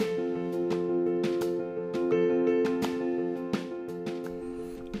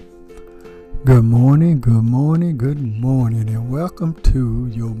Good morning, good morning, good morning, and welcome to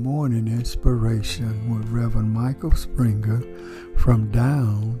your morning inspiration with Reverend Michael Springer from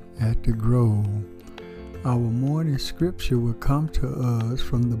Down at the Grove. Our morning scripture will come to us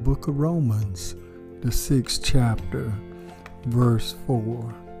from the book of Romans, the 6th chapter, verse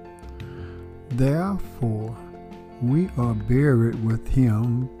 4. Therefore, we are buried with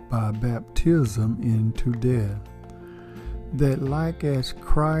him by baptism into death, that like as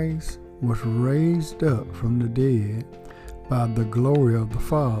Christ was raised up from the dead by the glory of the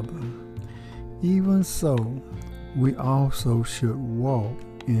Father, even so we also should walk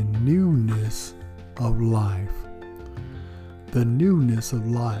in newness of life. The newness of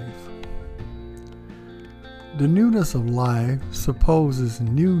life. The newness of life supposes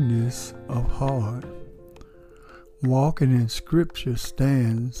newness of heart. Walking in Scripture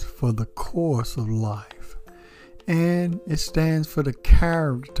stands for the course of life, and it stands for the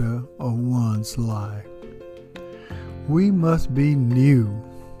character of one's life. We must be new.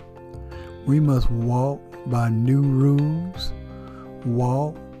 We must walk by new rules,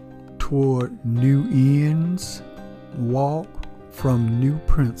 walk toward new ends, walk from new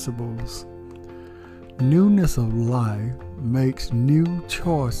principles. Newness of life makes new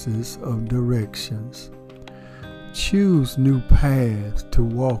choices of directions. Choose new paths to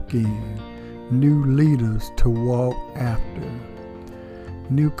walk in, new leaders to walk after,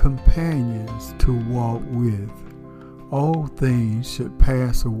 new companions to walk with. Old things should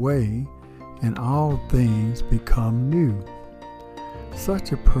pass away and all things become new.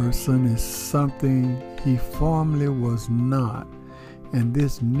 Such a person is something he formerly was not, and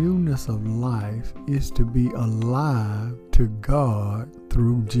this newness of life is to be alive to God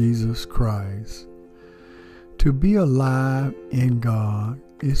through Jesus Christ. To be alive in God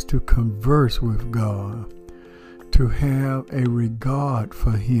is to converse with God, to have a regard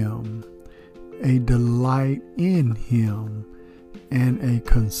for Him, a delight in Him, and a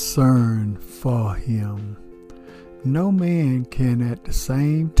concern for Him. No man can at the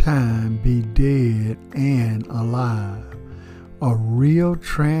same time be dead and alive. A real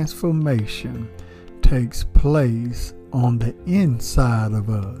transformation takes place on the inside of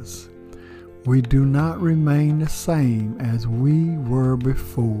us. We do not remain the same as we were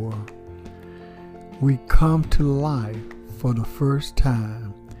before. We come to life for the first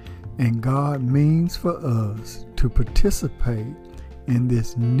time, and God means for us to participate in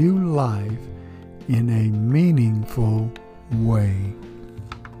this new life in a meaningful way.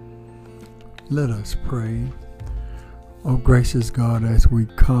 Let us pray. Oh, gracious God, as we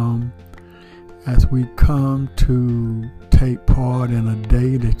come to take part in a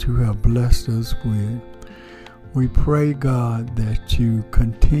day that you have blessed us with, we pray, God, that you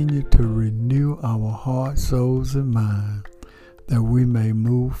continue to renew our hearts, souls, and minds, that we may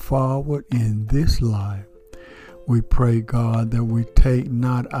move forward in this life. We pray, God, that we take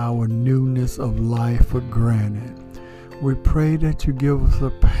not our newness of life for granted. We pray that you give us a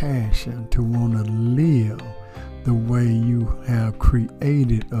passion to want to live the way you have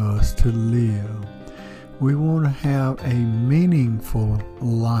created us to live. We want to have a meaningful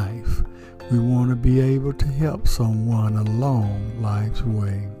life. We want to be able to help someone along life's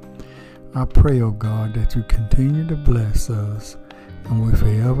way. I pray, oh God, that you continue to bless us, and we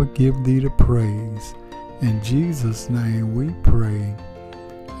forever give thee the praise. In Jesus' name we pray.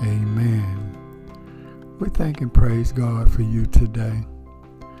 Amen. We thank and praise God for you today.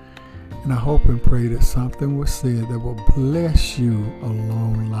 And I hope and pray that something was said that will bless you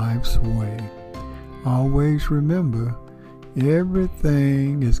along life's way. Always remember,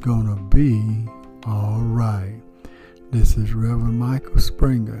 everything is going to be all right. This is Reverend Michael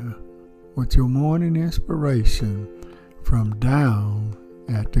Springer with your morning inspiration from Down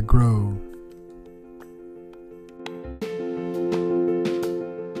at the Grove.